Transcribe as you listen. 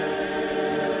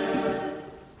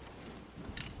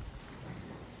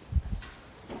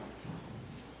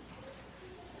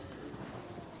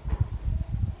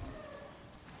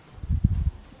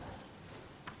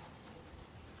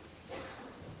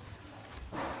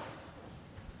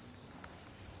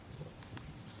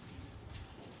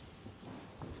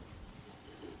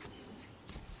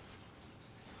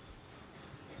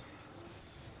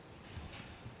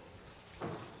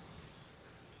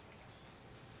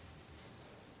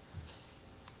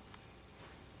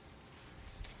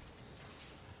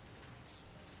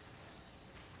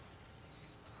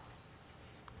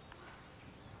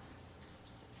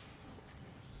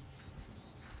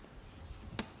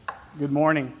Good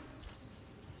morning.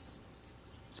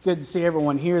 It's good to see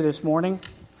everyone here this morning.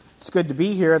 It's good to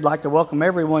be here. I'd like to welcome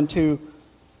everyone to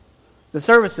the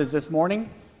services this morning.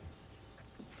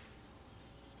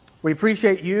 We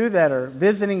appreciate you that are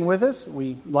visiting with us.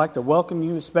 We'd like to welcome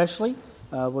you especially.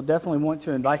 We'll definitely want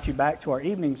to invite you back to our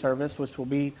evening service, which will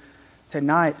be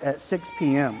tonight at 6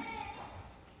 p.m.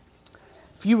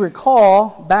 If you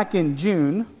recall, back in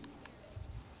June,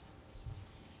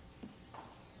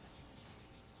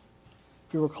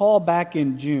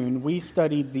 we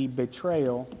studied the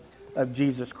betrayal of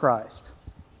Jesus Christ.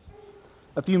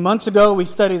 A few months ago, we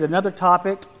studied another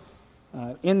topic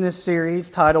in this series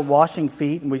titled Washing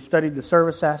Feet, and we studied the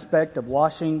service aspect of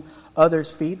washing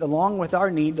others' feet, along with our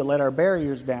need to let our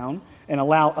barriers down and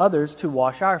allow others to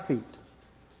wash our feet.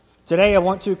 Today, I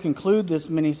want to conclude this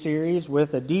mini-series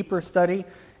with a deeper study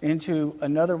into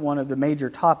another one of the major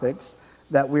topics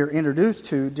that we're introduced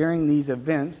to during these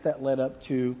events that led up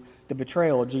to the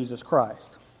betrayal of Jesus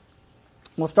Christ.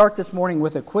 We'll start this morning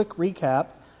with a quick recap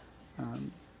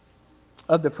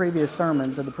of the previous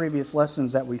sermons, of the previous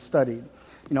lessons that we studied.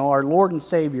 You know, our Lord and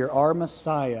Savior, our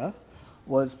Messiah,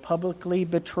 was publicly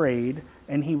betrayed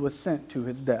and he was sent to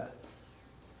his death.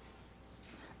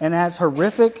 And as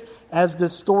horrific as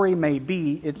this story may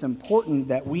be, it's important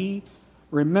that we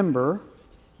remember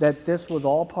that this was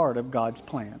all part of God's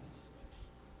plan.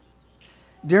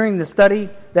 During the study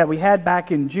that we had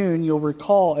back in June, you'll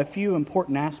recall a few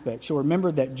important aspects. You'll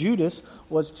remember that Judas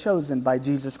was chosen by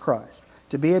Jesus Christ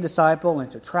to be a disciple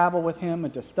and to travel with him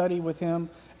and to study with him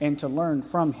and to learn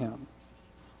from him.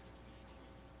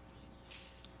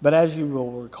 But as you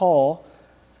will recall,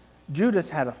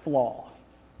 Judas had a flaw.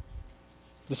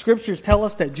 The scriptures tell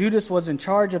us that Judas was in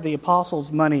charge of the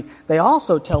apostles' money. They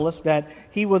also tell us that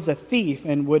he was a thief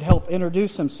and would help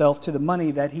introduce himself to the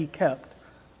money that he kept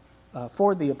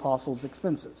for the apostles'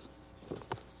 expenses.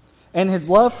 And his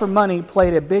love for money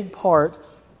played a big part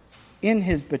in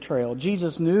his betrayal.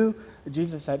 Judas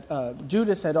had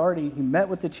already met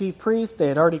with the chief priests. They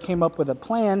had already came up with a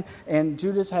plan, and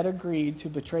Judas had agreed to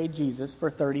betray Jesus for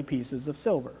 30 pieces of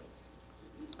silver.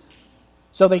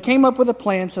 So they came up with a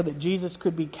plan so that Jesus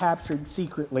could be captured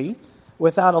secretly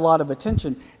without a lot of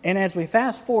attention. And as we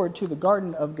fast forward to the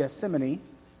Garden of Gethsemane,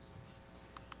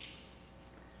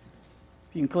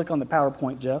 if you can click on the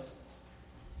PowerPoint, Jeff.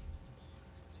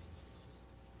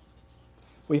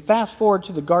 We fast forward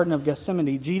to the Garden of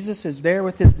Gethsemane. Jesus is there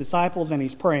with his disciples and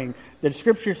he's praying. The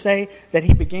scriptures say that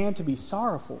he began to be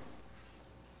sorrowful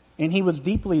and he was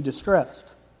deeply distressed.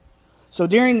 So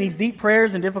during these deep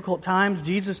prayers and difficult times,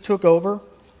 Jesus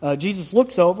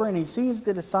looks over and he sees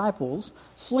the disciples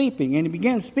sleeping and he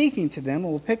begins speaking to them.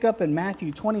 We'll pick up in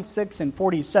Matthew 26 and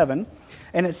 47.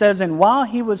 And it says, "And while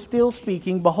he was still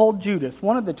speaking, behold, Judas,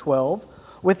 one of the 12,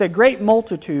 with a great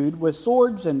multitude, with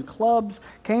swords and clubs,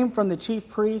 came from the chief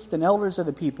priests and elders of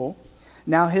the people.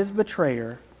 Now his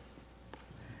betrayer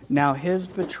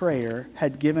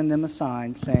had given them a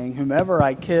sign, saying, 'Whomever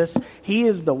I kiss, he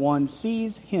is the one,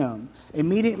 seize him.'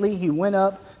 Immediately he went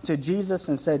up to Jesus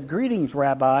and said, 'Greetings,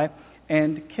 Rabbi,'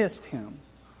 and kissed him."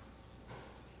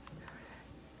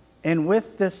 And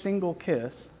with this single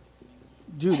kiss,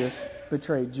 Judas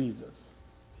betrayed Jesus.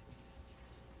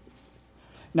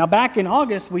 Now, back in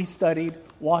August, we studied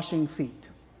washing feet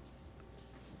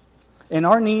and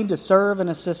our need to serve and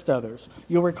assist others.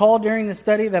 You'll recall during the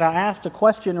study that I asked a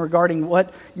question regarding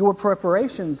what your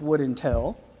preparations would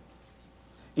entail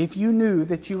if you knew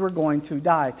that you were going to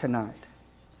die tonight.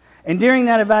 And during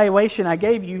that evaluation, I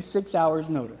gave you 6 hours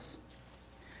notice.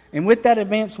 And with that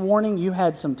advance warning, you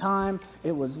had some time.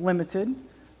 It was limited,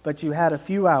 but you had a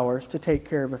few hours to take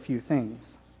care of a few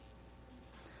things.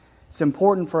 It's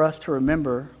important for us to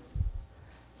remember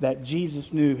that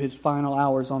Jesus knew his final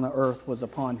hours on the earth was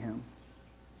upon him.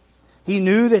 He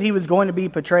knew that he was going to be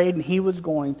betrayed and he was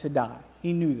going to die.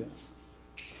 He knew this.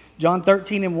 John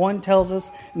 13 and 1 tells us,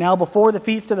 "Now before the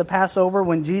feast of the Passover,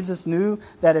 when Jesus knew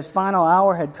that his final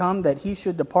hour had come, that he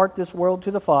should depart this world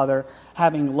to the Father,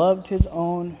 having loved his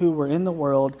own who were in the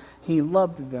world, he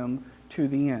loved them to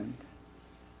the end."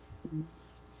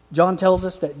 John tells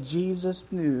us that Jesus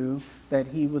knew that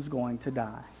he was going to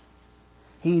die.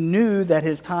 He knew that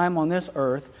his time on this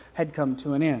earth had come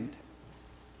to an end.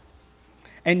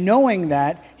 And knowing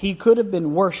that he could have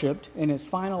been worshipped in his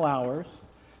final hours,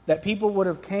 that people would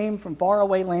have came from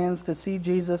faraway lands to see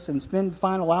Jesus and spend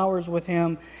final hours with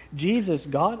him, Jesus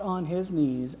got on his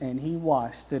knees and he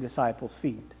washed the disciples'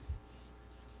 feet.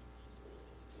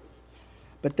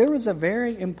 But there was a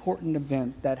very important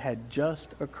event that had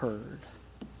just occurred.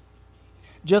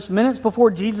 Just minutes before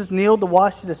Jesus kneeled to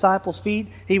wash the disciples' feet,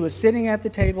 he was sitting at the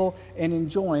table and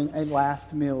enjoying a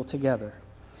last meal together.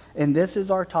 And this is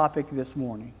our topic this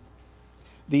morning,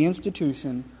 the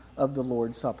institution of the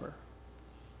Lord's Supper.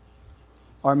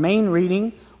 Our main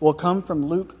reading will come from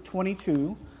Luke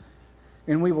 22,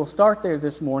 and we will start there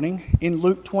this morning in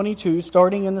Luke 22,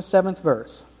 starting in the 7th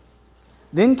verse.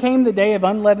 Then came the day of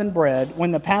unleavened bread,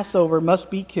 when the Passover must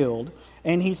be killed,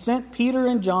 and he sent Peter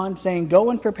and John, saying, Go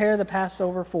and prepare the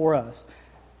Passover for us,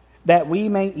 that we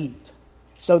may eat.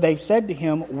 So they said to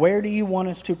him, Where do you want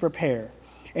us to prepare?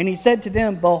 And he said to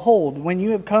them, Behold, when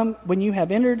you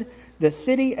have entered the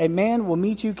city, a man will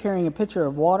meet you carrying a pitcher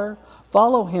of water.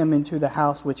 Follow him into the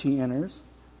house which he enters.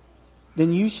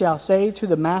 Then you shall say to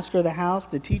the master of the house,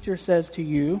 The teacher says to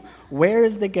you, Where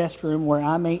is the guest room where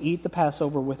I may eat the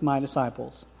Passover with my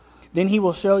disciples? Then he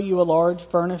will show you a large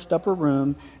furnished upper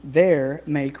room. There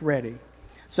make ready.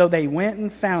 So they went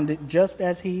and found it just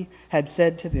as he had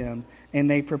said to them, and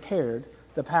they prepared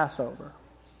the Passover.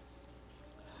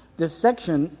 This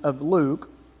section of Luke,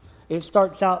 it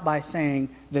starts out by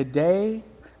saying, Then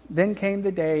came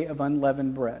the day of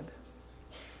unleavened bread.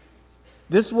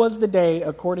 This was the day,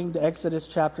 according to Exodus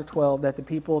chapter 12, that the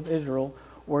people of Israel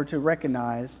were to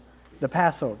recognize the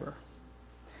Passover.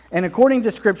 And according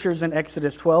to scriptures in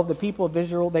Exodus 12, the people of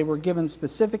Israel, they were given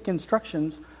specific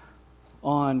instructions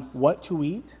on what to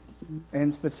eat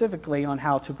and specifically on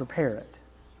how to prepare it,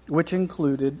 which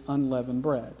included unleavened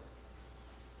bread.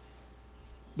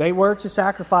 They were to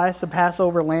sacrifice the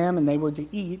Passover lamb, and they were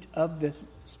to eat of this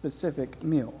specific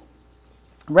meal.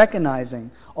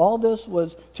 Recognizing, all this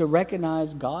was to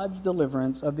recognize God's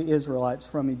deliverance of the Israelites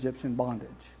from Egyptian bondage.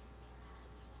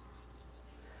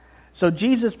 So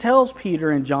Jesus tells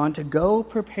Peter and John to go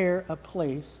prepare a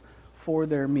place for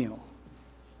their meal.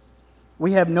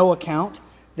 We have no account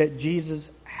that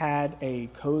Jesus had a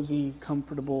cozy,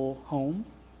 comfortable home.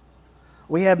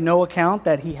 We have no account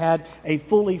that he had a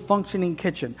fully functioning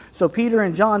kitchen. So Peter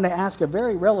and John, they ask a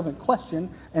very relevant question,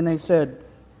 and they said,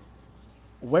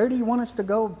 Where do you want us to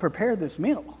go prepare this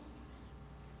meal?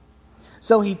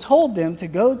 So he told them to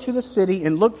go to the city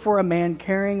and look for a man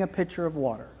carrying a pitcher of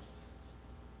water.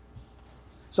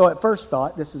 So at first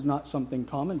thought, this is not something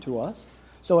common to us.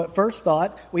 So at first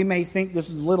thought, we may think this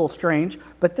is a little strange,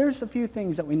 but there's a few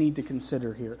things that we need to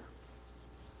consider here.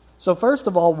 So first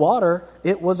of all, water,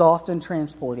 it was often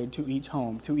transported to each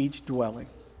home, to each dwelling.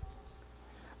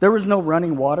 There was no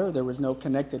running water. There was no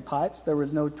connected pipes. There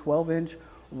was no 12-inch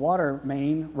water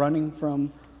main running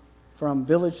from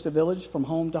village to village, from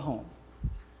home to home.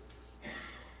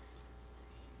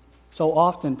 So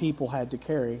often people had to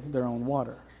carry their own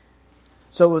water.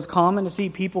 So it was common to see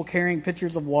people carrying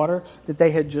pitchers of water that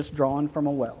they had just drawn from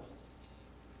a well.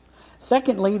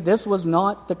 Secondly, this was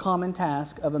not the common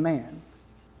task of a man.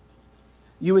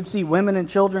 You would see women and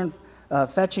children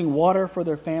fetching water for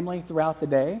their family throughout the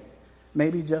day.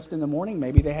 Maybe just in the morning.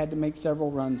 Maybe they had to make several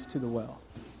runs to the well.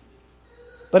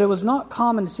 But it was not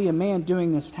common to see a man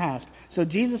doing this task. So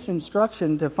Jesus'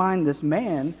 instruction to find this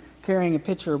man carrying a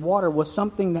pitcher of water was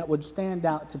something that would stand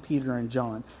out to Peter and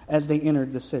John as they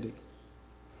entered the city.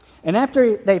 And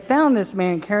after they found this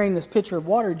man carrying this pitcher of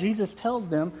water, Jesus tells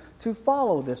them to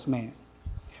follow this man.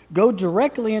 Go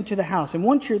directly into the house. And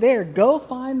once you're there, go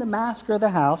find the master of the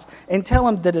house and tell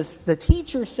him that the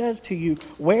teacher says to you,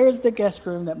 Where is the guest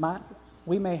room that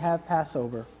we may have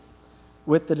Passover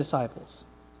with the disciples?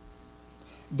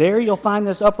 There you'll find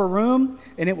this upper room,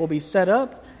 and it will be set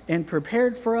up and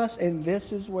prepared for us, and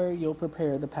this is where you'll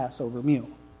prepare the Passover meal.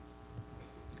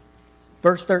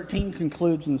 Verse 13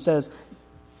 concludes and says,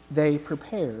 They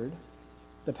prepared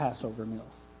the Passover meal.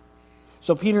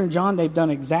 So Peter and John, they've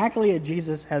done exactly as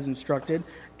Jesus has instructed,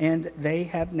 and they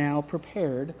have now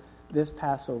prepared this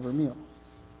Passover meal.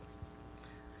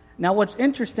 Now, what's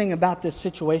interesting about this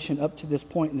situation up to this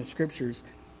point in the Scriptures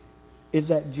is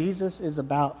that Jesus is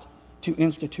about to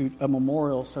institute a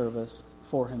memorial service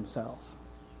for himself.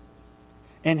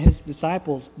 And his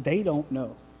disciples, they don't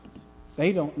know.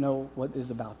 They don't know what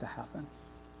is about to happen.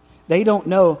 They don't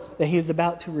know that he is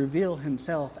about to reveal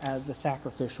himself as the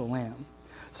sacrificial lamb.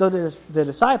 So the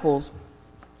disciples,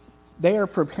 they are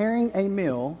preparing a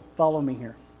meal. Follow me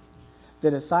here.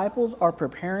 The disciples are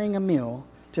preparing a meal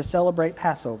to celebrate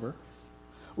Passover,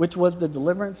 which was the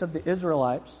deliverance of the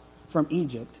Israelites from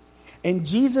Egypt. And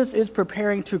Jesus is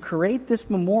preparing to create this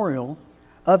memorial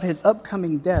of his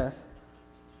upcoming death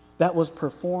that was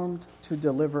performed to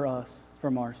deliver us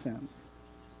from our sins.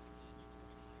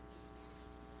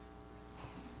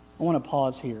 I want to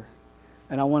pause here,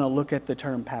 and I want to look at the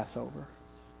term Passover.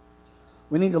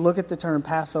 We need to look at the term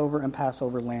Passover and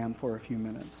Passover lamb for a few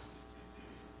minutes.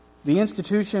 The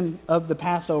institution of the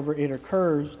Passover, it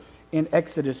occurs in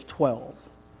Exodus 12.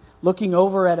 Looking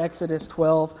over at Exodus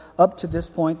 12, up to this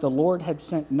point, the Lord had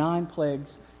sent 9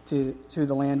 plagues to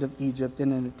the land of Egypt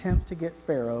in an attempt to get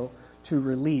Pharaoh to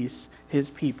release his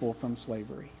people from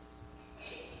slavery.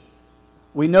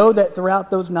 We know that throughout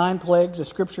those 9 plagues, the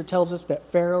Scripture tells us that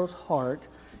Pharaoh's heart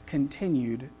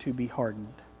continued to be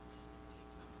hardened.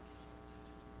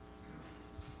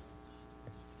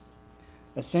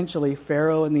 Essentially,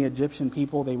 Pharaoh and the Egyptian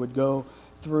people, they would go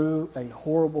through a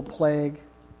horrible plague.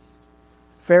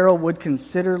 Pharaoh would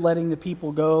consider letting the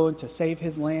people go and to save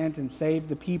his land and save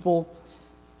the people,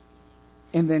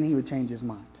 and then he would change his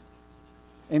mind.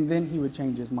 And then he would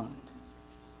change his mind.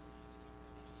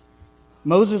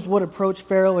 Moses would approach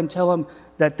Pharaoh and tell him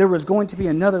that there was going to be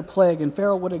another plague, and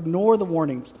Pharaoh would ignore the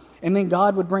warnings, and then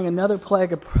God would bring another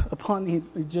plague upon the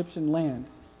Egyptian land.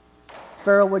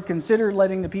 Pharaoh would consider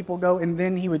letting the people go, and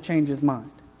then he would change his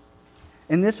mind.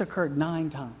 And this occurred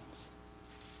 9 times.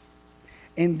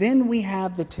 And then we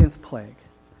have the 10th plague,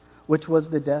 which was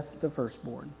the death of the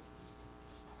firstborn.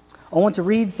 I want to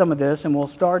read some of this, and we'll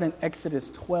start in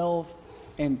Exodus 12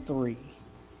 and 3.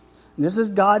 And this is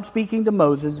God speaking to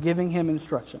Moses, giving him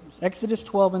instructions. Exodus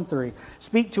 12 and 3.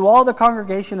 Speak to all the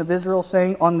congregation of Israel,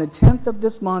 saying, on the 10th of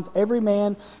this month, every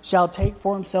man shall take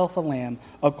for himself a lamb,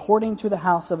 according to the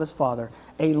house of his father,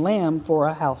 a lamb for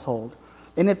a household.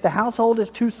 And if the household is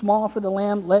too small for the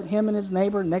lamb, let him and his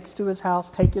neighbor next to his house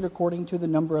take it according to the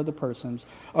number of the persons.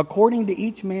 According to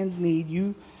each man's need,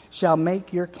 you shall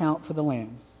make your count for the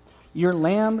lamb. Your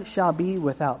lamb shall be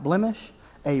without blemish,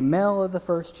 a male of the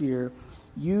first year.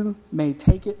 You may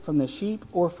take it from the sheep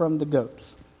or from the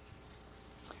goats.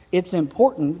 It's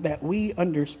important that we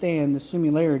understand the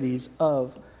similarities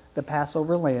of the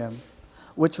Passover lamb,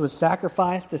 which was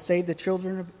sacrificed to save the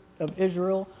children of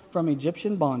Israel from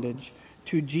Egyptian bondage,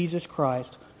 to Jesus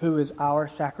Christ, who is our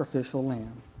sacrificial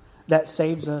lamb that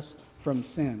saves us from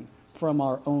sin, from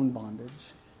our own bondage.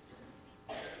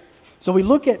 So we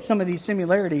look at some of these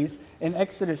similarities in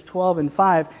Exodus 12 and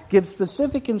 5, give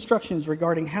specific instructions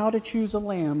regarding how to choose a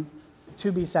lamb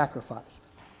to be sacrificed.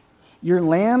 Your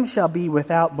lamb shall be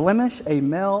without blemish, a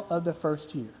male of the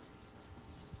first year.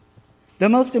 The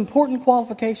most important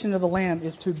qualification of the lamb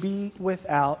is to be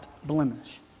without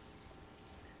blemish.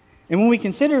 And when we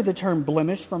consider the term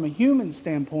blemish from a human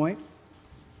standpoint,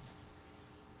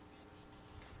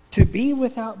 to be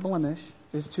without blemish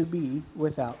is to be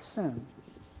without sin.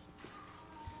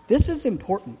 This is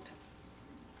important.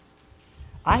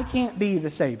 I can't be the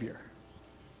Savior.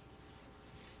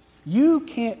 You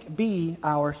can't be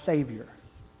our Savior.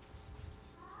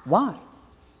 Why?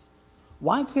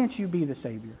 Why can't you be the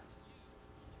Savior?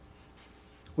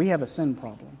 We have a sin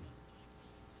problem.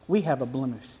 We have a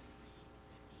blemish.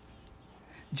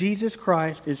 Jesus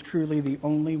Christ is truly the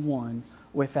only one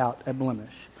without a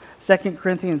blemish. 2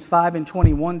 Corinthians 5 and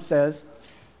 21 says,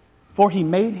 for he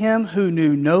made him who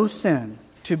knew no sin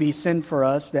to be sin for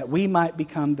us, that we might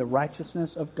become the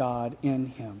righteousness of God in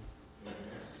him.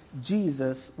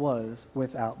 Jesus was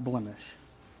without blemish.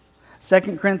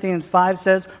 2 Corinthians 5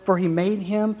 says, for he made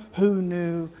him who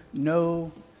knew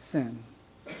no sin.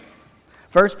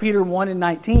 1 Peter 1 and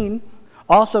 19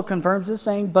 also confirms this,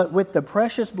 saying, but with the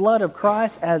precious blood of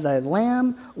Christ as a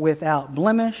lamb without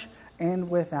blemish and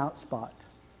without spot.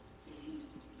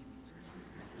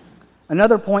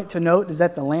 Another point to note is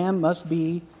that the lamb must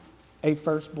be a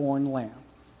firstborn lamb.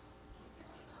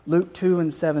 Luke 2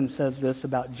 and 7 says this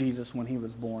about Jesus when he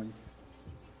was born.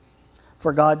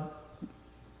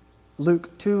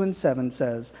 Luke 2 and 7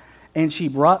 says, and she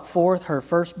brought forth her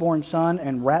firstborn son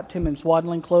and wrapped him in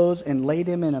swaddling clothes and laid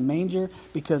him in a manger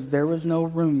because there was no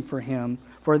room for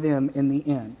them in the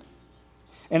inn.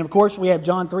 And of course we have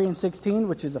John 3 and 16,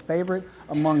 which is a favorite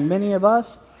among many of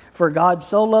us. For God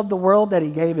so loved the world that he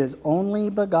gave his only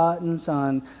begotten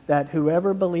Son, that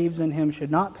whoever believes in him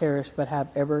should not perish but have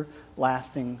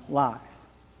everlasting life.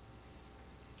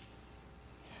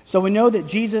 So we know that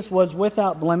Jesus was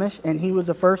without blemish and he was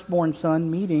a firstborn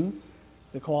son, meeting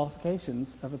the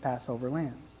qualifications of a Passover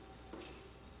lamb.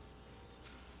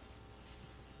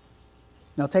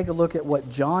 Now take a look at what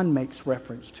John makes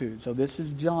reference to. So this is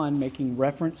John making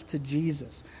reference to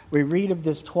Jesus. We read of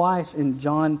this twice in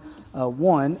John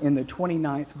 1 in the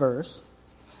 29th verse.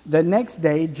 The next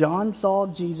day John saw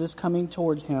Jesus coming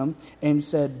towards him and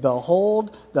said,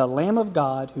 behold, the Lamb of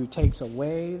God who takes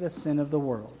away the sin of the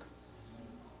world.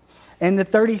 And the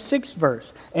 36th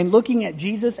verse, and looking at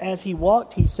Jesus as he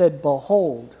walked, he said,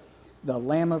 behold, the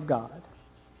Lamb of God.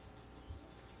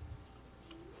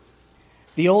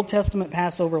 The Old Testament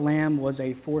Passover lamb was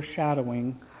a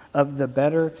foreshadowing of the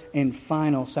better and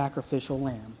final sacrificial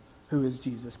lamb, who is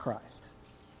Jesus Christ.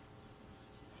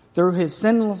 Through his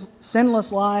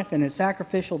sinless life and his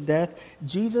sacrificial death,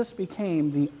 Jesus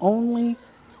became the only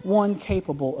one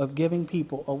capable of giving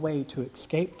people a way to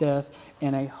escape death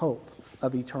and a hope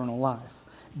of eternal life.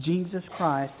 Jesus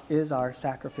Christ is our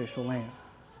sacrificial lamb.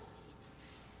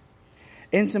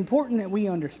 And it's important that we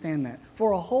understand that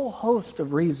for a whole host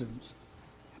of reasons,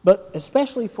 but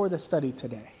especially for the study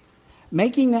today.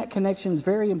 Making that connection is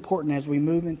very important as we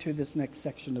move into this next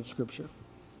section of Scripture.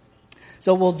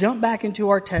 So we'll jump back into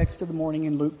our text of the morning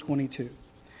in Luke 22.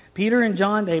 Peter and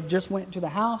John, they've just went to the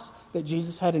house that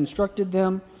Jesus had instructed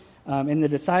them, and the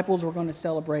disciples were going to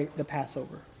celebrate the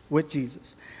Passover with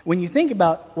Jesus. When you think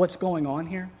about what's going on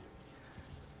here,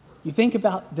 you think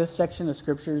about this section of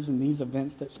Scriptures and these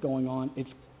events that's going on,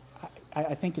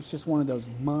 I think it's just one of those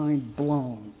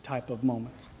mind-blown type of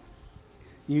moments.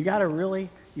 You got to really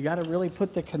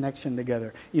put the connection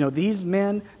together. You know, these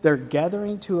men, they're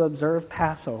gathering to observe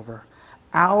Passover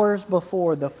hours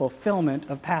before the fulfillment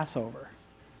of Passover,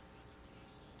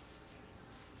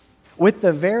 with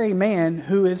the very man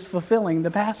who is fulfilling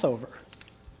the Passover.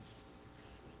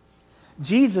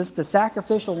 Jesus, the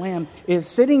sacrificial lamb, is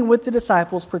sitting with the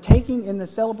disciples, partaking in the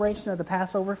celebration of the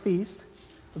Passover feast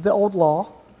of the old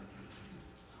law,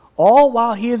 all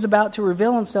while he is about to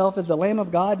reveal himself as the Lamb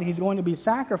of God, and he's going to be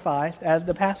sacrificed as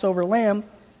the Passover lamb.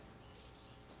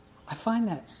 I find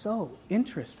that so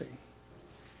interesting.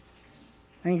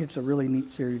 I think it's a really neat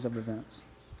series of events.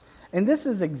 And this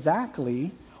is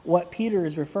exactly what Peter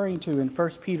is referring to in 1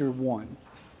 Peter 1.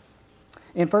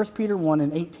 In 1 Peter 1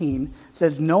 and 18, it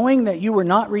says, "Knowing that you were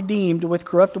not redeemed with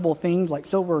corruptible things like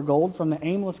silver or gold from the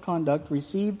aimless conduct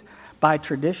received by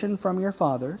tradition from your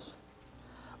fathers,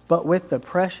 but with the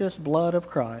precious blood of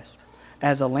Christ,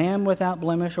 as a lamb without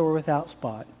blemish or without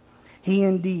spot. He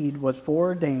indeed was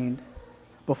foreordained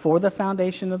before the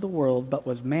foundation of the world, but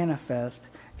was manifest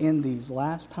in these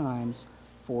last times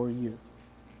for you."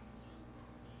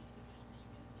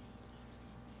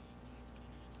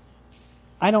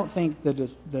 I don't think the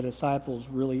disciples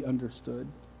really understood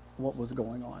what was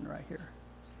going on right here.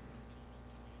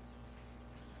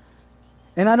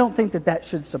 And I don't think that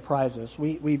should surprise us.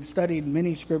 We've studied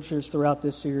many scriptures throughout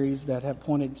this series that have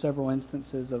pointed several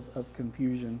instances of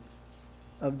confusion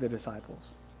of the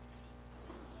disciples.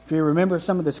 If you remember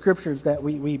some of the scriptures that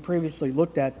we previously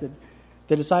looked at,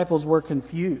 the disciples were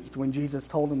confused when Jesus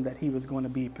told them that he was going to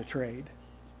be betrayed.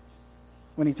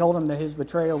 When he told them that his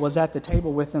betrayal was at the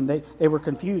table with them, they were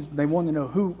confused. They wanted to know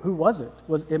who was it?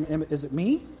 Is it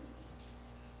me?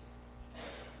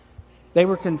 They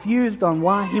were confused on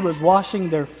why he was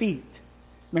washing their feet.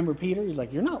 Remember Peter? He's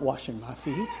like, "You're not washing my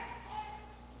feet."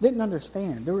 Didn't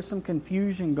understand. There was some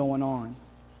confusion going on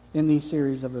in these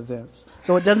series of events.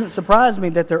 So it doesn't surprise me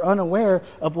that they're unaware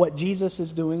of what Jesus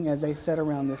is doing as they sit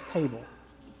around this table.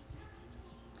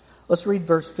 Let's read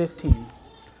verse 15.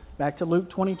 Back to Luke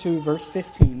 22, verse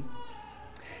 15.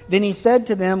 "Then he said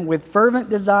to them, 'With fervent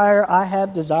desire I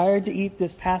have desired to eat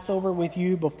this Passover with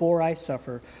you before I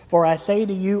suffer. For I say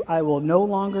to you, I will no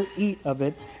longer eat of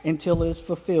it until it is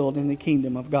fulfilled in the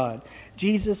kingdom of God.'"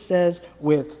 Jesus says,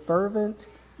 with fervent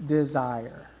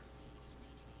desire.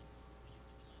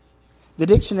 The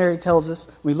dictionary tells us,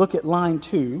 we look at line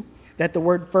 2, that the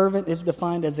word fervent is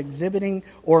defined as exhibiting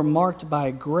or marked by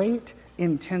great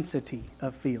intensity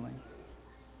of feeling.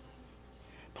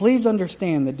 Please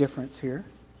understand the difference here.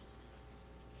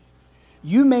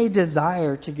 You may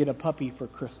desire to get a puppy for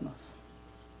Christmas.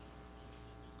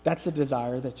 That's a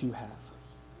desire that you have.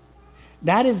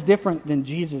 That is different than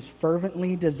Jesus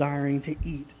fervently desiring to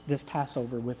eat this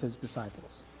Passover with his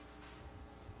disciples.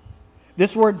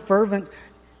 This word fervent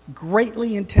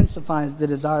greatly intensifies the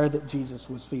desire that Jesus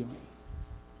was feeling.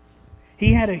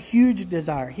 He had a huge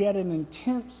desire. He had an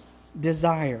intense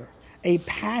desire, a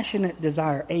passionate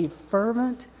desire, a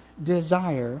fervent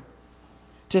desire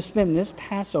to spend this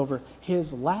Passover,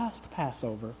 his last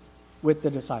Passover, with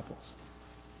the disciples.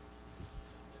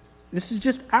 This is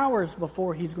just hours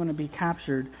before he's going to be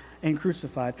captured and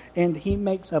crucified. And he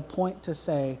makes a point to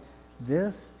say,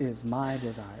 "This is my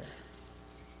desire."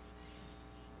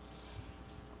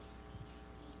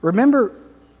 Remember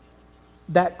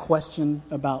that question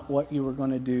about what you were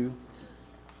going to do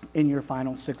in your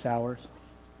final 6 hours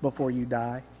before you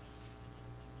die?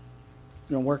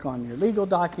 You're going to work on your legal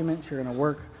documents. You're going to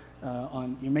work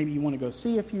maybe you want to go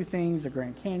see a few things, the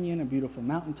Grand Canyon, a beautiful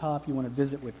mountaintop. You want to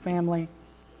visit with family.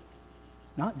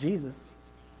 Not Jesus.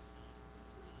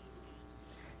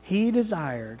 He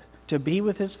desired to be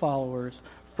with his followers,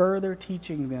 further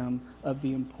teaching them of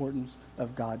the importance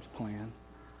of God's plan.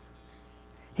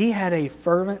 He had a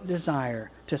fervent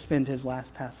desire to spend his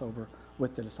last Passover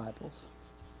with the disciples.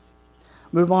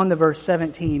 Move on to verse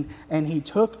 17. And he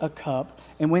took a cup,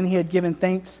 and when he had given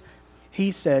thanks,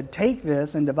 he said, "Take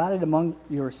this and divide it among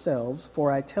yourselves,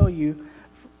 for I tell you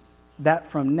that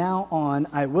from now on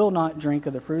I will not drink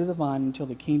of the fruit of the vine until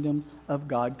the kingdom of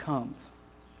God comes."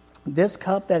 This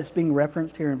cup that is being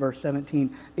referenced here in verse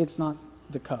 17, it's not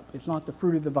the cup. It's not the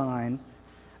fruit of the vine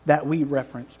that we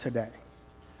reference today.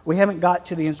 We haven't got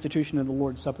to the institution of the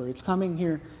Lord's Supper. It's coming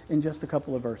here in just a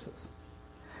couple of verses.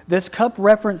 This cup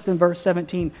referenced in verse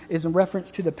 17 is in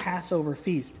reference to the Passover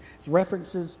feast. It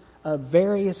references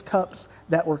various cups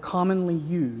that were commonly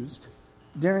used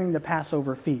during the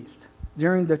Passover feast,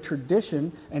 during the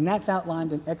tradition, and that's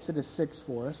outlined in Exodus 6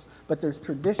 for us, but there's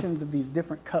traditions of these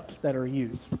different cups that are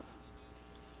used.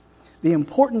 The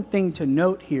important thing to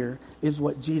note here is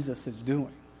what Jesus is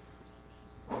doing.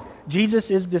 Jesus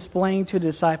is displaying to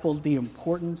disciples the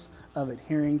importance of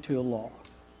adhering to the law.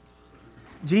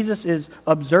 Jesus is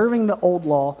observing the old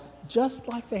law just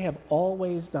like they have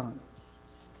always done.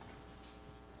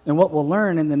 And what we'll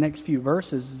learn in the next few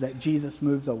verses is that Jesus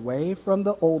moves away from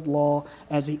the old law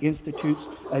as he institutes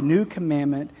a new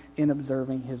commandment in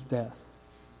observing his death.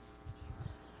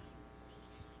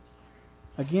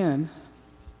 Again,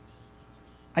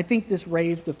 I think this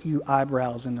raised a few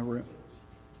eyebrows in the room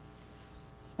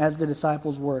as the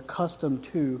disciples were accustomed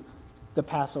to the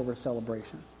Passover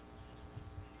celebration.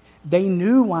 They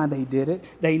knew why they did it.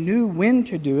 They knew when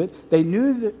to do it. They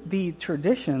knew the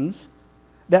traditions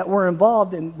that were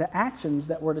involved in the actions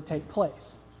that were to take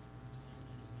place.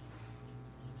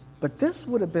 But this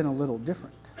would have been a little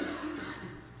different.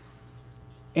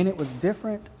 And it was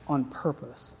different on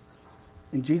purpose.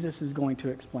 And Jesus is going to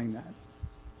explain that.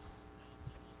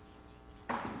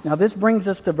 Now this brings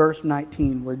us to verse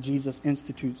 19 where Jesus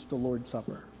institutes the Lord's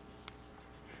Supper.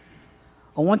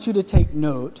 I want you to take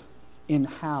note in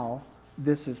how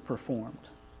this is performed.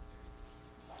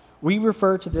 We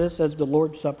refer to this as the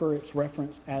Lord's Supper. It's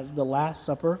referenced as the Last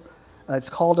Supper. It's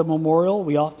called a memorial.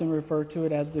 We often refer to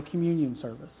it as the communion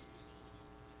service.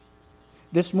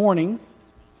 This morning,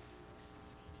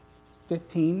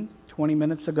 15, 20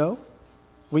 minutes ago,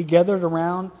 we gathered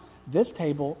around this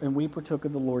table and we partook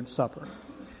of the Lord's Supper.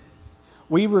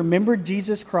 We remembered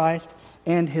Jesus Christ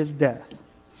and his death.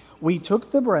 We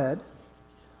took the bread,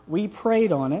 we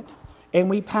prayed on it, and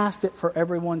we passed it for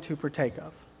everyone to partake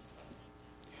of.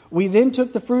 We then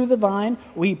took the fruit of the vine,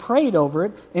 we prayed over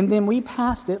it, and then we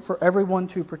passed it for everyone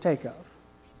to partake of.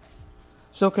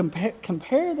 So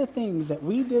compare the things that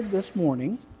we did this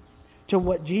morning to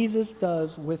what Jesus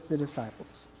does with the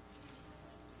disciples.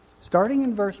 Starting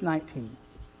in verse 19.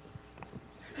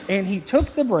 And he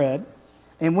took the bread,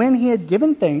 and when he had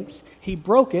given thanks, he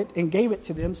broke it and gave it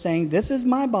to them, saying, "This is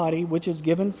my body, which is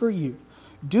given for you.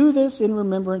 Do this in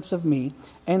remembrance of me."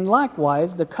 And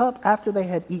likewise the cup after they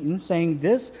had eaten, saying,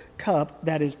 "This cup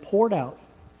that is poured out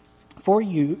for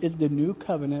you is the new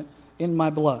covenant in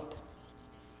my blood."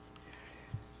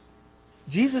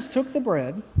 Jesus took the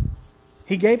bread,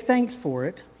 he gave thanks for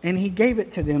it, and he gave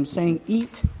it to them, saying,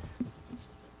 "Eat,"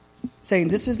 saying,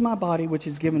 "This is my body which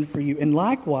is given for you." And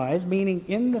likewise, meaning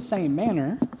in the same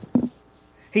manner,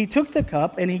 he took the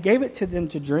cup and he gave it to them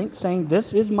to drink, saying,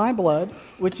 "This is my blood,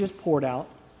 which is poured out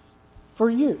for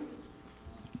you."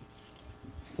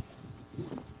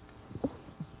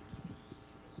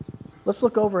 Let's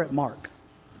look over at Mark.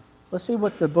 Let's see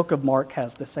what the book of Mark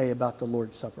has to say about the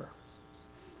Lord's Supper.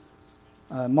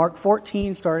 Mark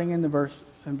 14, starting in verse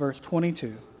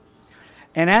 22.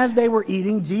 And as they were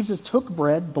eating, Jesus took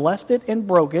bread, blessed it, and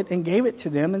broke it, and gave it to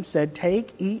them, and said,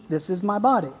 "Take, eat, this is my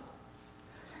body."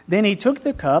 Then he took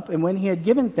the cup, and when he had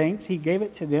given thanks, he gave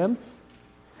it to them,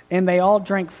 and they all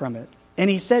drank from it. And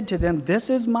he said to them, "This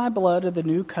is my blood of the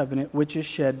new covenant, which is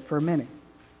shed for many."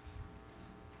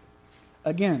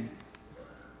 Again,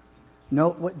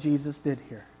 note what Jesus did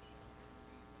here.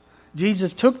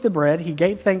 Jesus took the bread, he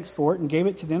gave thanks for it, and gave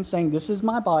it to them, saying, "This is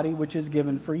my body, which is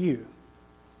given for you."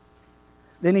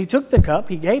 Then he took the cup,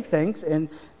 he gave thanks, and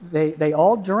they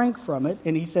all drank from it,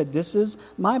 and he said, "This is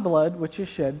my blood, which is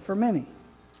shed for many."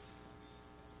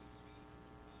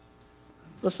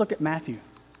 Let's look at Matthew.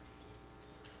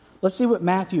 Let's see what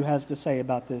Matthew has to say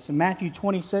about this. In Matthew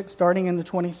 26, starting in the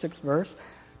 26th verse.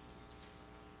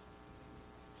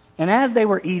 And as they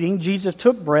were eating, Jesus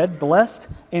took bread, blessed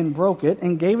and broke it,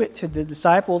 and gave it to the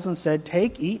disciples and said,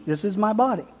 "Take, eat, this is my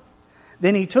body."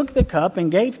 Then he took the cup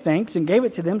and gave thanks and gave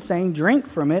it to them, saying, "Drink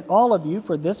from it, all of you,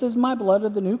 for this is my blood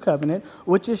of the new covenant,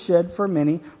 which is shed for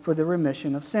many for the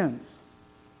remission of sins."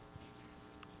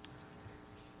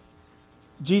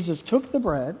 Jesus took the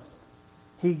bread,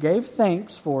 he gave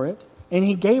thanks for it, and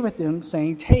he gave it to them,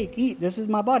 saying, "Take, eat, this is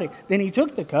my body." Then he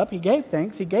took the cup, he gave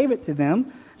thanks, he gave it to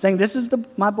them, saying, "This is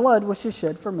my blood which is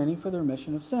shed for many for the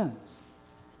remission of sins."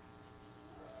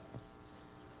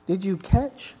 Did you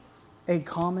catch a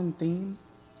common theme?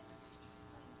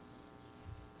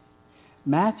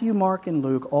 Matthew, Mark, and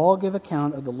Luke all give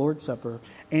account of the Lord's Supper,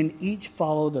 and each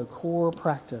follow the core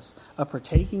practice of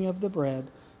partaking of the bread,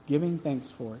 giving thanks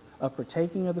for it, of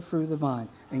partaking of the fruit of the vine,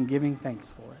 and giving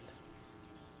thanks for it.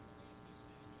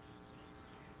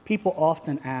 People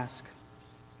often ask,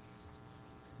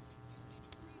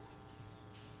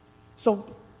 so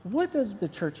what does the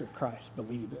Church of Christ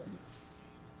believe in?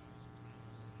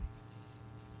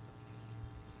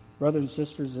 Brothers and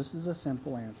sisters, this is a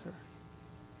simple answer.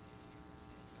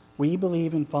 We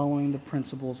believe in following the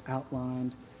principles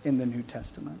outlined in the New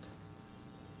Testament.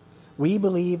 We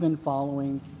believe in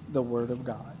following the Word of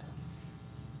God.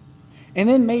 And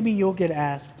then maybe you'll get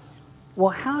asked, well,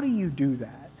 how do you do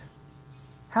that?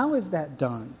 How is that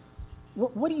done?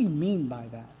 What do you mean by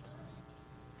that?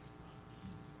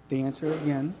 The answer,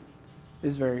 again,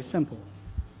 is very simple.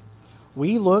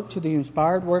 We look to the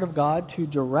inspired Word of God to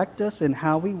direct us in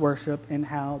how we worship and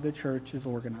how the church is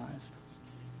organized.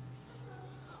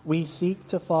 We seek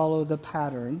to follow the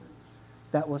pattern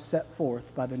that was set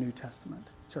forth by the New Testament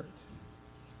church.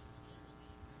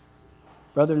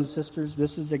 Brothers and sisters,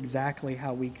 this is exactly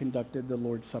how we conducted the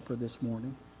Lord's Supper this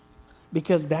morning,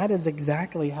 because that is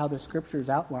exactly how the Scriptures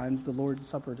outlines the Lord's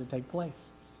Supper to take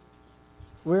place.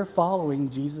 We're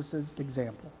following Jesus'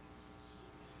 example.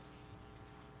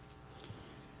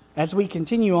 As we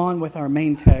continue on with our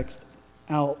main text,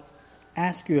 I'll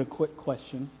ask you a quick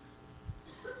question.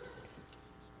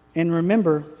 And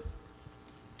remember,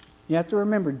 you have to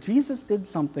remember, Jesus did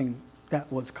something that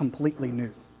was completely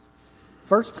new.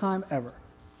 First time ever.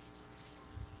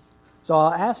 So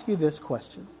I'll ask you this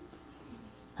question.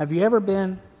 Have you ever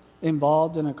been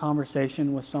involved in a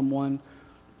conversation with someone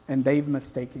and they've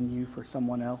mistaken you for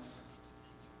someone else?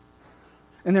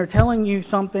 And they're telling you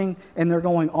something and they're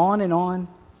going on, and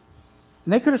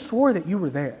they could have swore that you were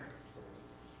there.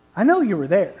 I know you were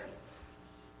there.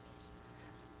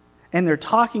 And they're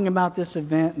talking about this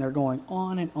event, and they're going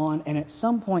on, and at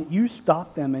some point you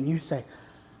stop them and you say,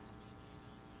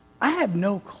 I have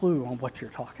no clue on what you're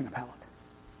talking about.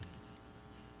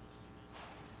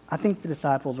 I think the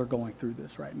disciples are going through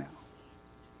this right now.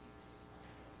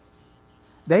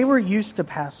 They were used to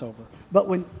Passover, but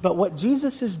what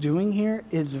Jesus is doing here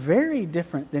is very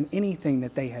different than anything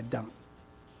that they had done.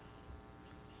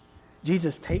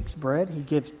 Jesus takes bread, he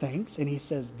gives thanks, and he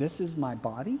says, "This is my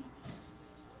body."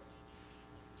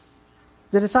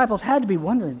 The disciples had to be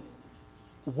wondering,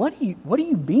 what do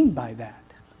you mean by that?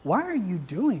 Why are you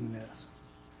doing this?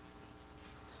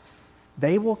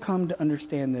 They will come to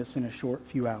understand this in a short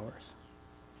few hours.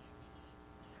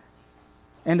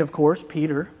 And of course,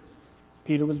 Peter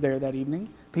was there that evening.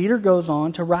 Peter goes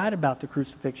on to write about the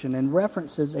crucifixion and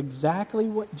references exactly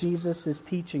what Jesus is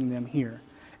teaching them here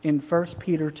in 1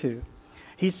 Peter 2.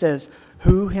 He says,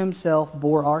 "Who himself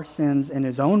bore our sins in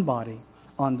his own body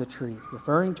on the tree,"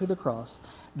 referring to the cross,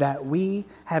 "that we,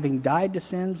 having died to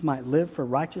sins, might live for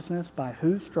righteousness, by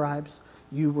whose stripes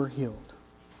you were healed."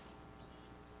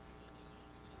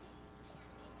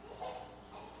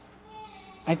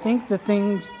 I think the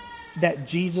things that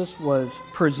Jesus was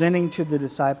presenting to the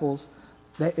disciples,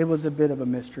 that it was a bit of a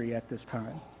mystery at this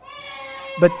time.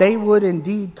 But they would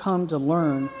indeed come to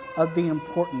learn of the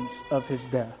importance of his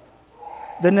death,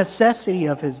 the necessity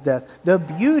of his death, the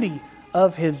beauty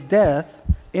of his death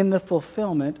in the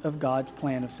fulfillment of God's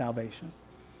plan of salvation.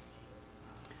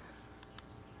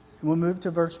 And we'll move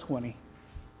to verse 20.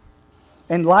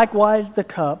 "And likewise the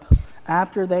cup,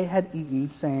 after they had eaten,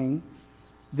 saying,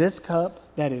 This cup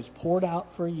that is poured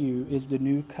out for you is the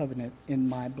new covenant in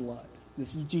my blood."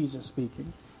 This is Jesus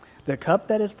speaking. "The cup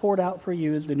that is poured out for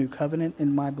you is the new covenant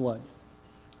in my blood."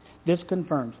 This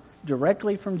confirms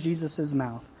directly from Jesus'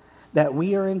 mouth that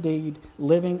we are indeed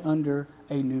living under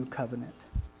a new covenant.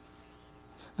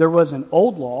 There was an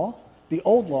old law. The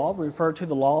old law referred to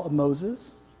the law of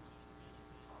Moses.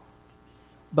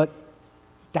 But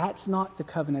that's not the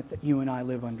covenant that you and I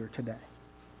live under today.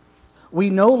 We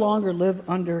no longer live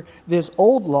under this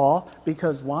old law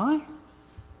because why?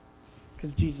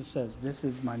 Because Jesus says, "This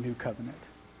is my new covenant."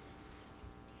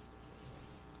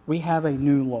 We have a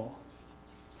new law.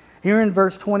 Here in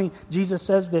verse 20, Jesus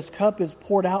says, "This cup is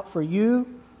poured out for you,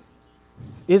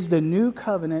 is the new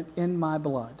covenant in my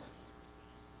blood."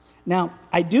 Now,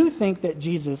 I do think that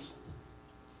Jesus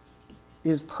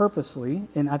is purposely,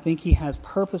 and I think he has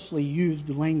purposely used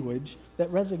language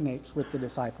that resonates with the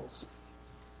disciples.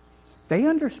 They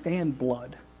understand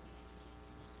blood.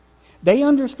 They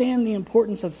understand the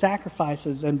importance of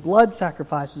sacrifices and blood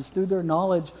sacrifices through their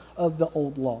knowledge of the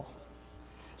old law.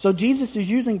 So Jesus is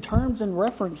using terms and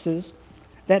references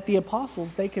that the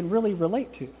apostles, they can really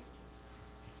relate to.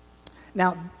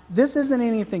 Now, this isn't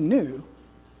anything new.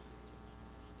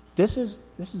 This is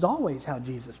always how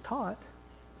Jesus taught.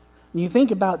 When you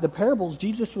think about the parables,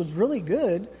 Jesus was really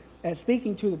good at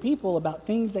speaking to the people about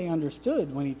things they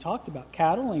understood. When he talked about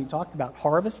cattle and he talked about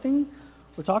harvesting,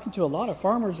 we're talking to a lot of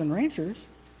farmers and ranchers.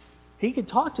 He could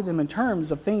talk to them in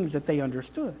terms of things that they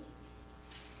understood.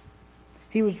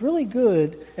 He was really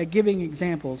good at giving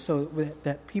examples so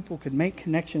that people could make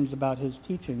connections about his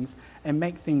teachings and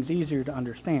make things easier to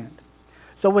understand.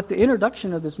 So with the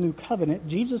introduction of this new covenant,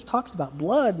 Jesus talks about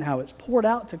blood and how it's poured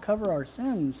out to cover our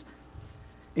sins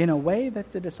in a way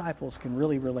that the disciples can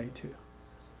really relate to.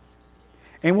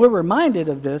 And we're reminded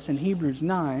of this in Hebrews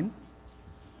 9,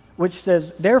 which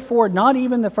says, "Therefore not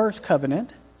even the first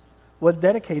covenant was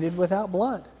dedicated without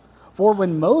blood. For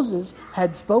when Moses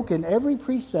had spoken every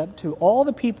precept to all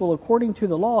the people according to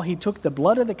the law, he took the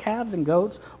blood of the calves and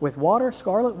goats with water,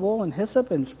 scarlet wool, and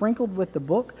hyssop, and sprinkled with the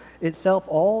book itself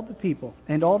all the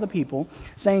people,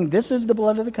 saying, 'This is the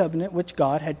blood of the covenant which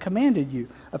God had commanded you.'"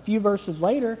 A few verses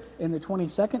later, in the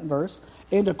 22nd verse,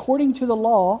 "And according to the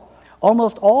law,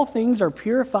 almost all things are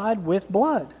purified with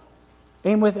blood.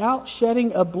 And without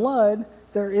shedding of blood,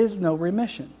 there is no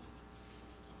remission."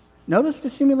 Notice the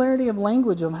similarity of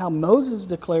language of how Moses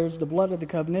declares the blood of the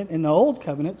covenant in the Old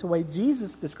Covenant to the way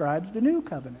Jesus describes the New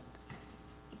Covenant.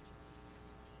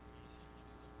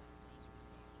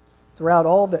 Throughout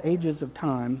all the ages of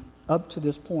time, up to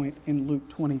this point in Luke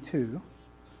 22,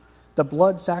 the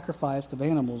blood sacrificed of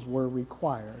animals were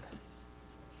required.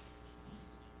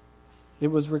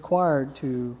 It was required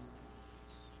to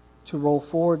roll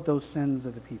forward those sins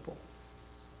of the people.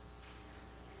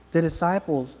 The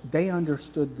disciples, they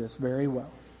understood this very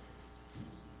well.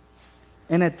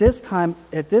 And at this time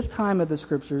of the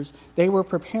Scriptures, they were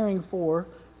preparing for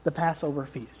the Passover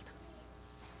feast,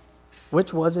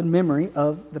 which was in memory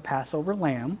of the Passover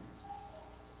lamb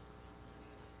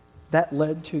that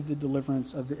led to the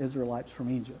deliverance of the Israelites from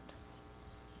Egypt.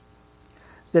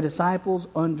 The disciples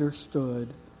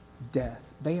understood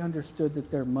death. They understood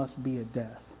that there must be a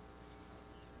death.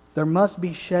 There must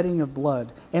be shedding of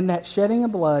blood. And that shedding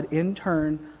of blood, in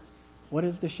turn, what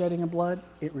is the shedding of blood?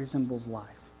 It resembles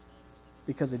life.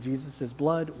 Because of Jesus'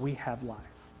 blood, we have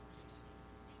life.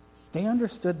 They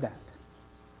understood that.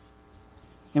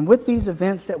 And with these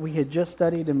events that we had just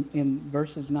studied in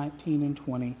verses 19 and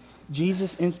 20,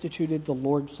 Jesus instituted the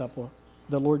Lord's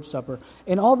Supper.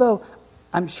 And although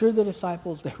I'm sure the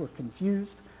disciples, they were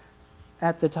confused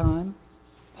at the time,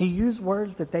 he used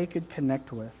words that they could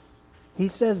connect with. He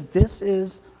says, "This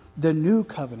is the new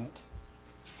covenant."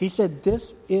 He said,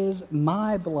 "This is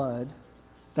my blood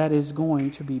that is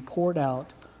going to be poured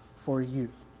out for you."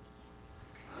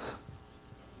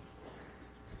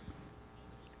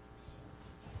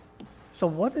 So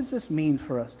what does this mean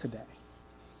for us today?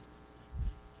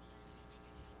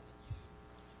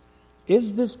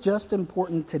 Is this just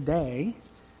important today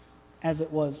as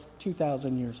it was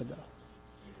 2,000 years ago?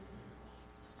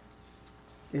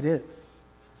 It is.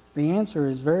 The answer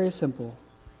is very simple.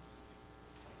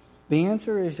 The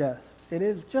answer is yes. It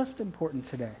is just important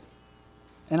today.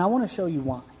 And I want to show you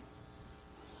why.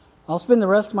 I'll spend the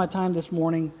rest of my time this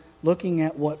morning looking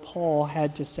at what Paul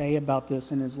had to say about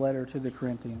this in his letter to the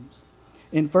Corinthians.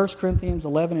 In 1 Corinthians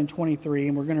 11 and 23,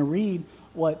 and we're going to read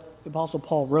what the Apostle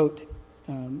Paul wrote,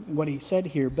 what he said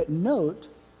here. But note,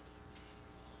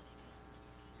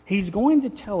 he's going to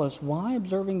tell us why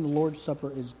observing the Lord's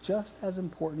Supper is just as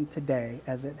important today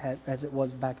as it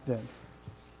was back then.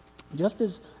 Just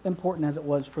as important as it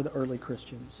was for the early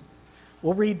Christians.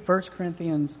 We'll read 1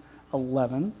 Corinthians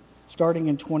 11, starting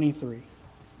in 23.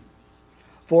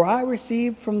 "For I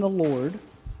received from the Lord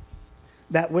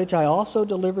that which I also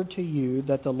delivered to you,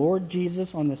 that the Lord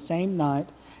Jesus, on the same night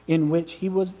in which he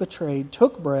was betrayed,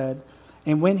 took bread,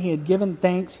 and when he had given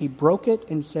thanks, he broke it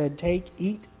and said, 'Take,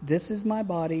 eat, this is my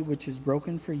body, which is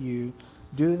broken for you.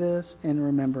 Do this in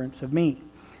remembrance of me.'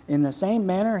 In the same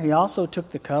manner, he also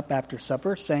took the cup after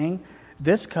supper, saying,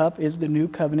 'This cup is the new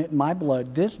covenant in my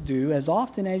blood. This do as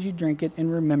often as you drink it in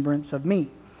remembrance of me.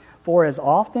 For as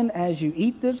often as you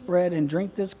eat this bread and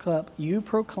drink this cup, you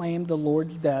proclaim the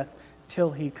Lord's death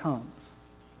till he comes.'"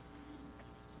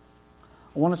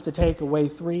 I want us to take away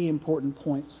 3 important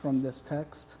points from this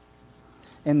text.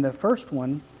 And the first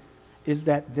one is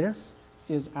that this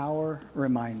is our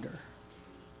reminder.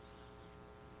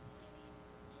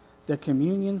 The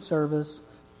communion service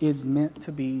is meant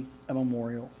to be a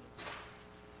memorial.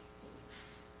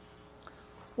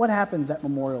 What happens at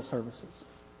memorial services?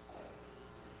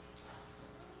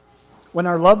 When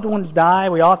our loved ones die,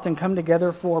 we often come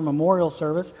together for a memorial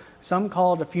service. Some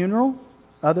call it a funeral,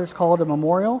 others call it a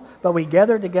memorial, but we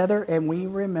gather together and we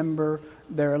remember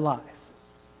their life.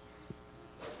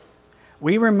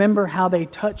 We remember how they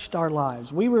touched our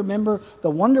lives. We remember the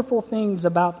wonderful things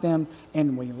about them,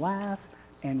 and we laugh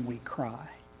and we cry.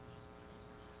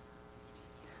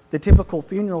 The typical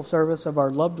funeral service of our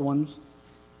loved ones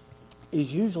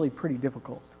is usually pretty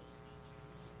difficult.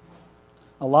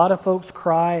 A lot of folks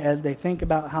cry as they think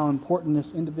about how important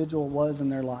this individual was in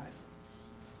their life.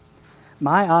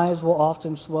 My eyes will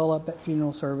often swell up at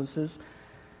funeral services,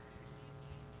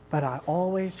 but I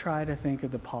always try to think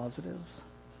of the positives.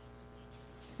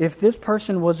 If this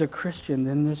person was a Christian,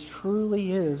 then this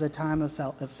truly is a time of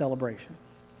celebration.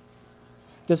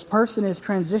 This person is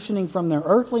transitioning from their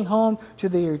earthly home to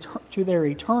their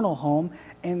eternal home,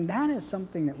 and that is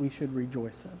something that we should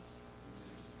rejoice in.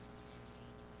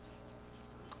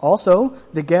 Also,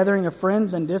 the gathering of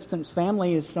friends and distant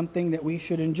family is something that we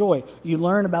should enjoy. You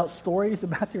learn about stories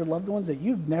about your loved ones that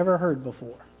you've never heard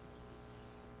before.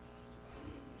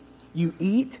 You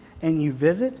eat and you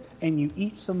visit and you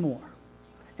eat some more.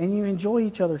 And you enjoy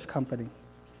each other's company.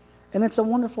 And it's a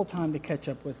wonderful time to catch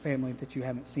up with family that you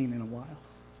haven't seen in a while.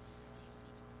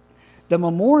 The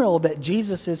memorial that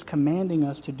Jesus is commanding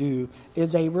us to do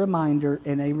is a reminder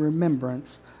and a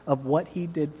remembrance of what he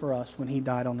did for us when he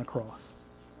died on the cross.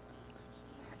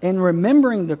 And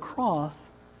remembering the cross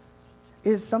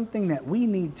is something that we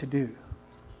need to do.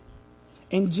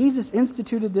 And Jesus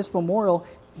instituted this memorial.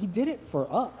 He did it for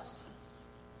us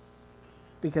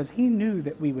because he knew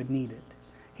that we would need it.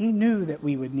 He knew that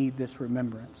we would need this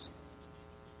remembrance.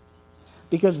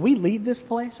 Because we leave this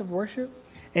place of worship,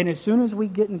 and as soon as we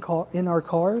get in our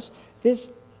cars, this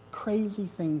crazy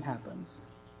thing happens.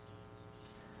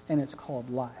 And it's called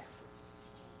life.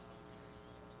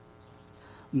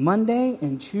 Monday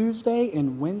and Tuesday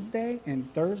and Wednesday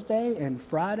and Thursday and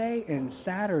Friday and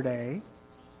Saturday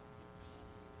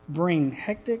bring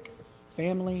hectic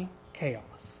family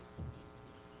chaos.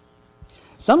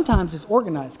 Sometimes it's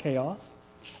organized chaos.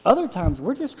 Other times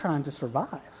we're just trying to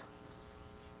survive.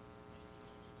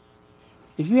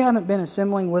 If you haven't been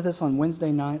assembling with us on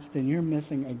Wednesday nights, then you're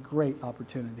missing a great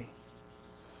opportunity.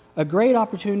 A great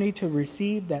opportunity to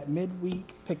receive that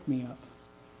midweek pick-me-up.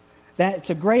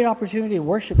 It's a great opportunity to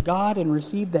worship God and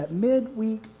receive that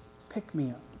midweek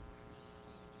pick-me-up.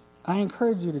 I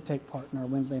encourage you to take part in our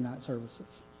Wednesday night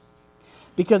services.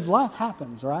 Because life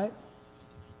happens, right?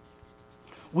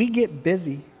 We get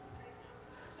busy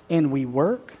and we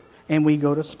work and we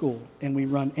go to school and we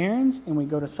run errands and we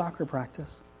go to soccer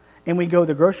practice and we go to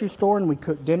the grocery store and we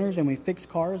cook dinners and we fix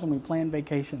cars and we plan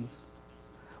vacations.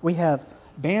 We have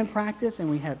band practice and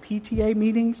we have PTA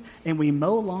meetings and we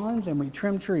mow lawns and we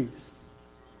trim trees.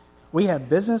 We have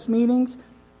business meetings.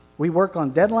 We work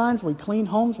on deadlines. We clean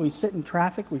homes. We sit in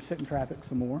traffic. We sit in traffic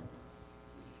some more.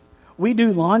 We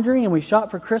do laundry and we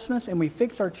shop for Christmas and we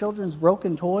fix our children's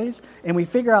broken toys and we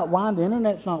figure out why the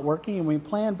internet's not working and we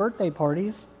plan birthday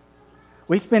parties.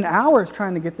 We spend hours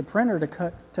trying to get the printer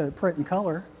to print in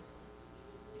color.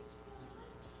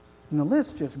 And the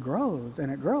list just grows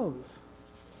and it grows.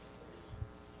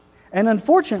 And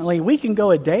unfortunately, we can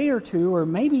go a day or two or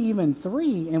maybe even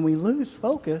 3 and we lose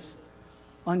focus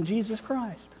on Jesus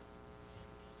Christ.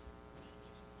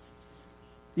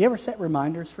 You ever set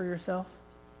reminders for yourself?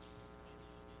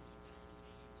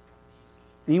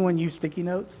 Anyone use sticky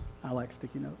notes? I like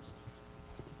sticky notes.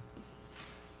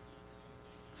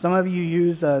 Some of you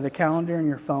use the calendar in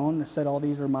your phone to set all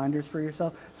these reminders for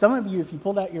yourself. Some of you, if you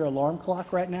pulled out your alarm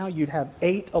clock right now, you'd have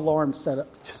 8 alarms set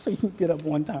up just so you can get up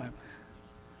one time.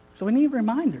 So we need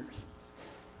reminders.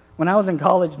 When I was in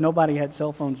college, nobody had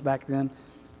cell phones back then.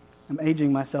 I'm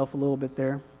aging myself a little bit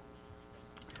there.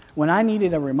 When I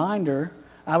needed a reminder,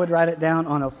 I would write it down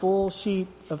on a full sheet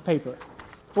of paper.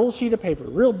 Full sheet of paper,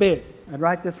 real big. I'd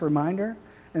write this reminder,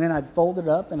 and then I'd fold it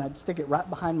up, and I'd stick it right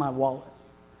behind my wallet.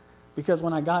 Because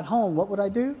when I got home, what would I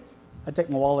do? I'd take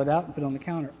my wallet out and put it on the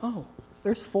counter. Oh,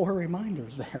 there's 4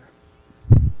 reminders there.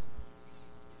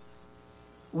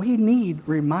 We need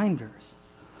reminders.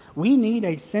 We need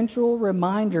a central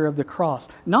reminder of the cross.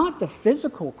 Not the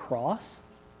physical cross,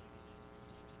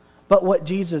 but what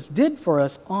Jesus did for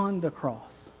us on the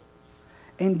cross.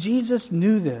 And Jesus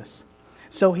knew this.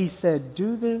 So he said,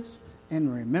 "Do this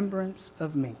in remembrance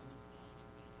of me."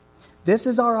 This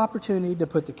is our opportunity to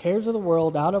put the cares of the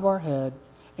world out of our head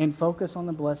and focus on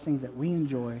the blessings that we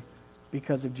enjoy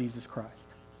because of Jesus Christ.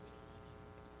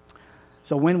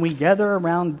 So when we gather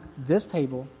around this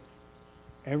table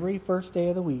every first day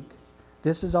of the week,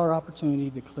 this is our opportunity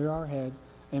to clear our head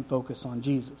and focus on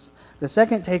Jesus. The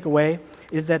second takeaway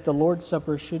is that the Lord's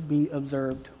Supper should be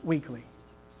observed weekly.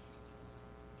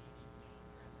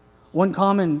 One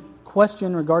common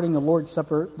question regarding the Lord's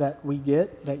Supper that we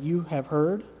get, that you have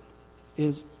heard,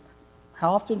 is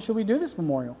how often should we do this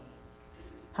memorial?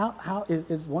 How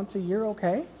is once a year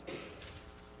okay?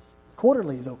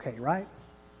 Quarterly is okay, right?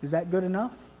 Is that good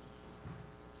enough?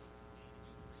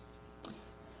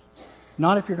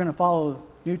 Not if you're going to follow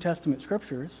New Testament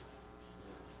scriptures.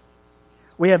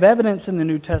 We have evidence in the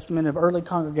New Testament of early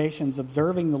congregations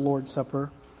observing the Lord's Supper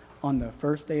on the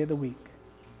first day of the week.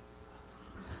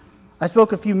 I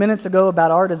spoke a few minutes ago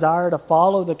about our desire to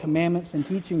follow the commandments and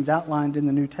teachings outlined in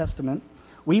the New Testament.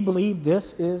 We believe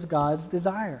this is God's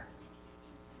desire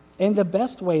and the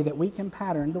best way that we can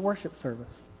pattern the worship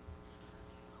service.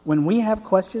 When we have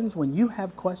questions, when you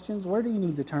have questions, where do you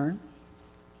need to turn?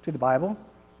 To the Bible.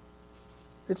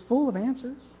 It's full of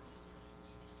answers.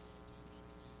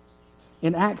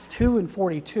 In Acts 2 and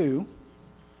 42,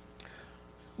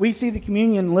 we see the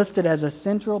communion listed as a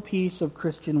central piece of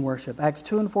Christian worship. Acts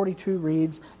 2 and 42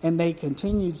 reads, "And they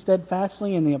continued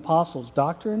steadfastly in the apostles'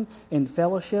 doctrine, in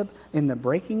fellowship, in the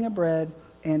breaking of bread,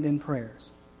 and in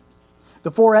prayers."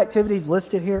 The four activities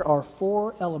listed here are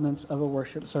four elements of a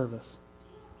worship service.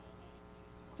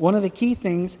 One of the key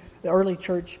things the early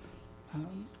church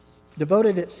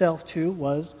devoted itself to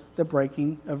was the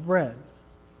breaking of bread,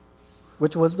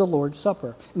 which was the Lord's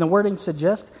Supper. And the wording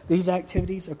suggests these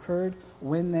activities occurred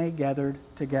when they gathered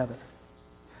together.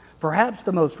 Perhaps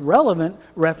the most relevant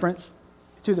reference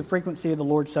to the frequency of the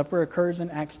Lord's Supper occurs in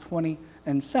Acts 20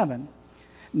 and 7.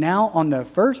 Now, on the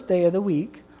first day of the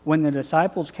week, when the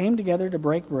disciples came together to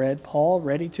break bread, Paul,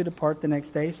 ready to depart the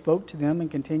next day, spoke to them and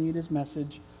continued his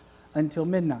message until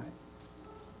midnight.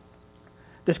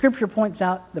 The scripture points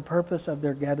out the purpose of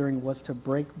their gathering was to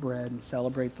break bread and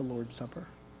celebrate the Lord's Supper.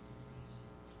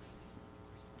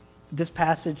 This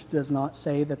passage does not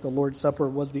say that the Lord's Supper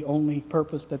was the only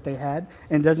purpose that they had,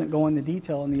 and doesn't go into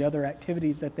detail on the other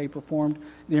activities that they performed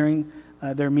during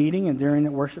their meeting and during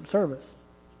the worship service.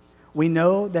 We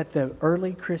know that the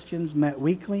early Christians met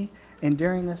weekly, and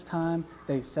during this time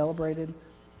they celebrated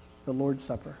the Lord's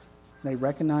Supper. They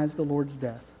recognized the Lord's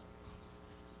death.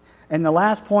 And the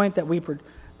last point in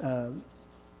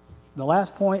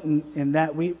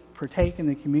that we partake in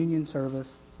the communion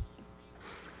service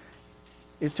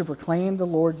is to proclaim the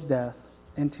Lord's death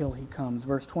until he comes.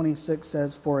 Verse 26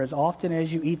 says, "For as often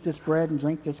as you eat this bread and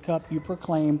drink this cup, you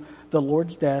proclaim the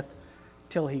Lord's death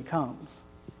till he comes."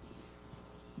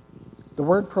 The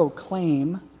word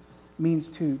proclaim means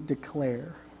to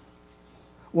declare.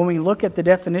 When we look at the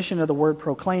definition of the word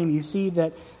proclaim, you see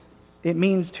that it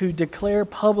means to declare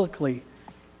publicly,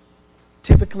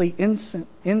 typically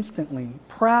instantly,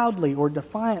 proudly, or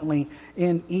defiantly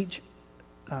in each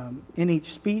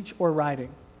speech or writing.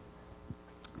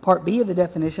 Part B of the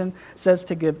definition says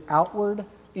to give outward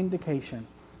indication.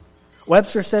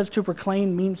 Webster says to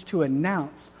proclaim means to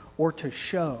announce or to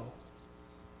show.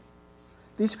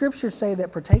 These scriptures say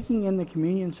that partaking in the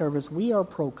communion service, we are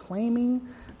proclaiming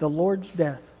the Lord's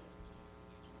death.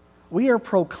 We are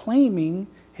proclaiming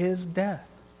his death.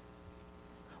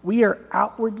 We are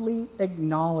outwardly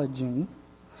acknowledging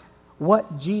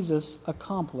what Jesus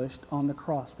accomplished on the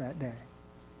cross that day.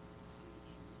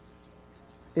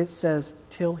 It says,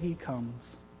 till he comes.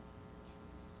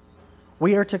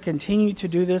 We are to continue to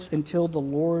do this until the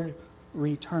Lord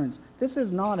returns. This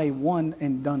is not a one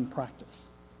and done practice.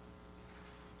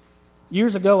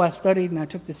 Years ago, I studied and I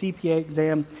took the CPA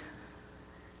exam.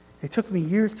 It took me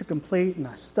years to complete, and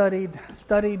I studied,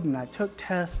 and I took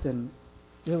tests, and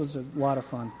it was a lot of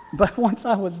fun. But once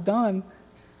I was done,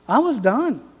 I was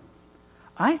done.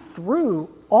 I threw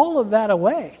all of that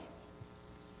away.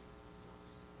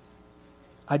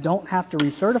 I don't have to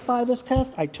recertify this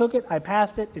test. I took it, I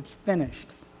passed it, it's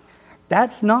finished.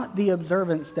 That's not the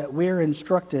observance that we're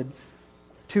instructed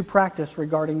to practice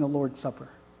regarding the Lord's Supper.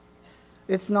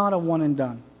 It's not a one and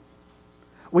done.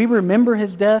 We remember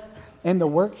his death and the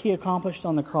work he accomplished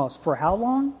on the cross. For how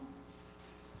long?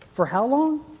 For how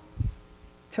long?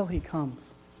 Till he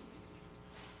comes.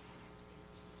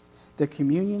 The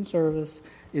communion service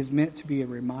is meant to be a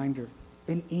reminder,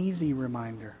 an easy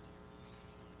reminder.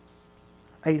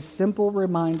 A simple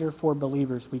reminder for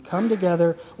believers. We come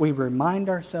together, we remind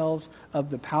ourselves of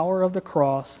the power of the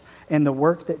cross and the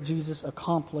work that Jesus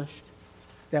accomplished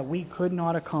that we could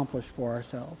not accomplish for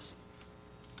ourselves.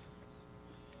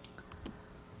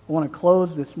 I want to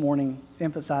close this morning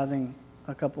emphasizing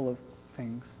a couple of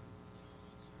things.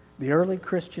 The early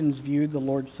Christians viewed the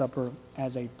Lord's Supper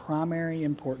as a primary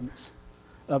importance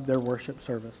of their worship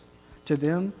service. To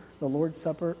them, the Lord's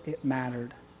Supper, it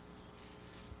mattered.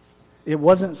 It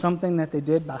wasn't something that they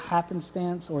did by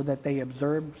happenstance or that they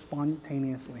observed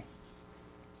spontaneously.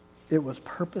 It was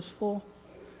purposeful,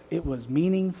 it was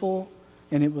meaningful,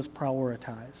 and it was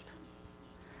prioritized.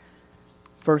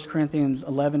 1 Corinthians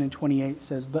 11:28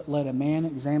 says, "But let a man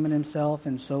examine himself,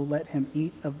 and so let him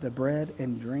eat of the bread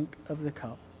and drink of the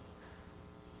cup."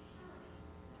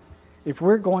 If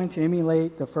we're going to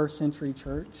emulate the first century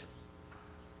church,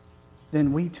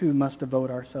 then we too must devote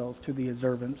ourselves to the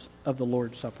observance of the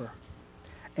Lord's Supper.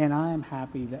 And I am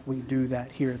happy that we do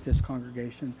that here at this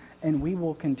congregation, and we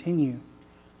will continue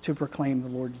to proclaim the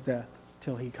Lord's death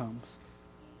till he comes.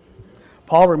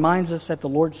 Paul reminds us that the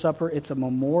Lord's Supper, it's a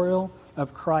memorial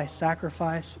of Christ's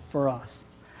sacrifice for us.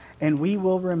 And we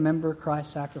will remember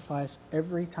Christ's sacrifice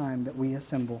every time that we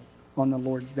assemble on the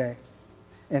Lord's Day.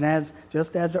 And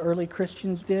just as the early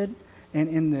Christians did, and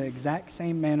in the exact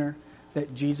same manner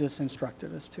that Jesus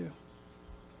instructed us to.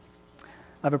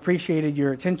 I've appreciated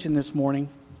your attention this morning.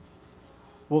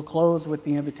 We'll close with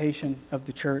the invitation of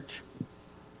the church.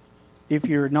 If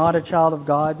you're not a child of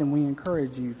God, then we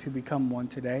encourage you to become one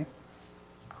today.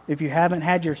 If you haven't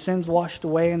had your sins washed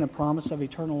away in the promise of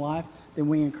eternal life, then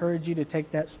we encourage you to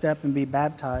take that step and be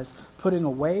baptized, putting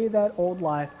away that old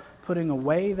life, putting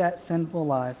away that sinful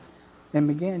life, and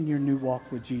begin your new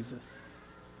walk with Jesus.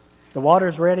 The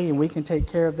water's ready, and we can take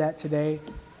care of that today.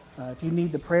 If you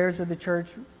need the prayers of the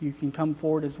church, you can come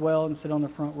forward as well and sit on the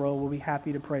front row. We'll be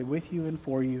happy to pray with you and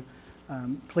for you.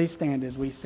 Please stand as we sing.